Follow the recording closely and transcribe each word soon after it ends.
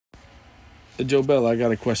Joe Bell, I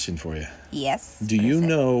got a question for you. Yes. Do you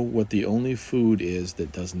know what the only food is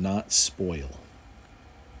that does not spoil?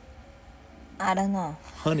 I don't know.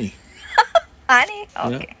 Honey. Honey?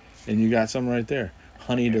 Okay. Yeah. And you got some right there.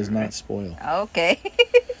 Honey does not spoil. Okay.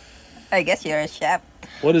 I guess you're a chef.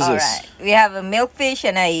 What is this? Alright. We have a milkfish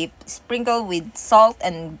and I sprinkle with salt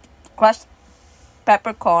and crushed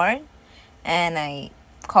peppercorn. And I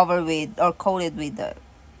cover with or coated with the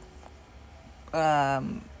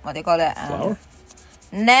what do you call that? Flour?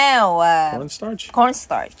 No. Cornstarch?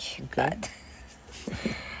 Cornstarch. Okay.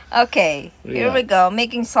 Okay. Here we go.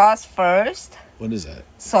 Making sauce first. What is that?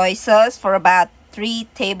 Soy sauce for about 3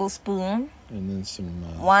 tablespoons. And then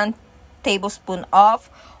some... 1 tablespoon of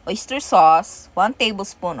oyster sauce. 1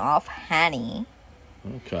 tablespoon of honey.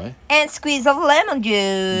 Okay. And squeeze of lemon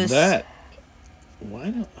juice. Why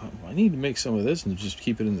not? I need to make some of this and just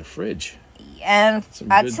keep it in the fridge. And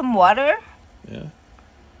add some water. Yeah.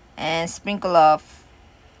 And sprinkle of...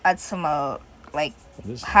 Add some like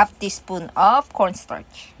half teaspoon of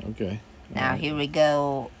cornstarch. Okay. Now here we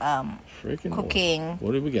go. Freaking cooking. Oil.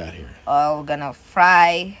 What do we got here? We're gonna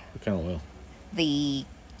fry. What kind of oil?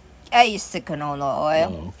 I used the canola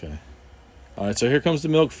oil. Oh, okay. All right, so here comes the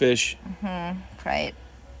milkfish. Try it.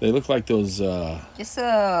 They look like those. Just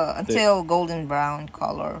until golden brown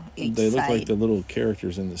color each They look side. like the little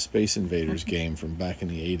characters in the Space Invaders game from back in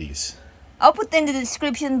the 80s. I'll put in the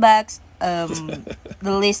description box the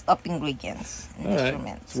list of ingredients. All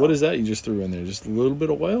right. So what is that you just threw in there? Just a little bit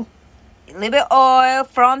of oil? A little bit of oil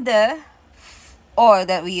from the oil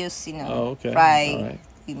that we use, fry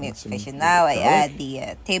the milkfish. And now I add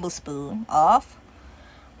the tablespoon of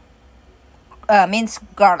minced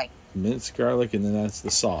garlic. Minced garlic, and then that's the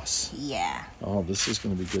sauce. Yeah. Oh, this is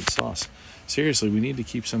going to be good sauce. Seriously, we need to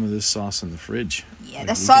keep some of this sauce in the fridge. Yeah, like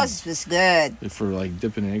the sauce was good. For like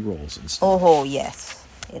dipping egg rolls and stuff. Oh, yes.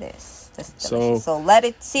 It is. That's delicious. So let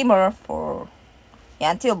it simmer for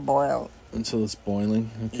until boil. Until it's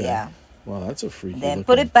boiling? Okay. Yeah. Wow, that's a freaky Then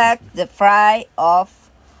put it back the fry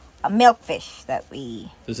of a milkfish that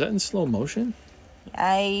we... Is that in slow motion?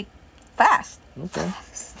 Fast. Okay.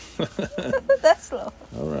 That's slow.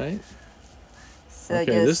 All right. So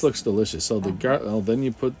okay, this looks delicious. So the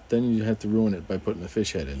then you have to ruin it by putting the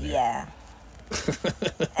fish head in there. Yeah.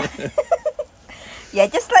 Yeah,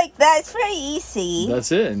 just like that. It's very easy.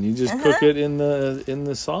 That's it, and you just cook it in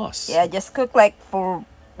the sauce. Yeah, just cook like for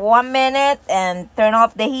 1 minute and turn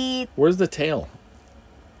off the heat. Where's the tail?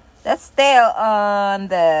 That's tail on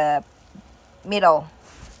the middle.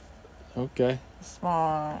 Okay.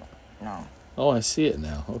 Small. No. Oh, I see it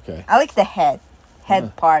now. Okay. I like the head.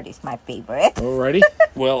 Head part is my favorite. Alrighty.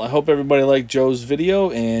 Well, I hope everybody liked Joe's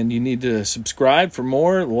video, and you need to subscribe for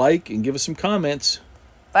more, like, and give us some comments.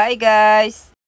 Bye, guys.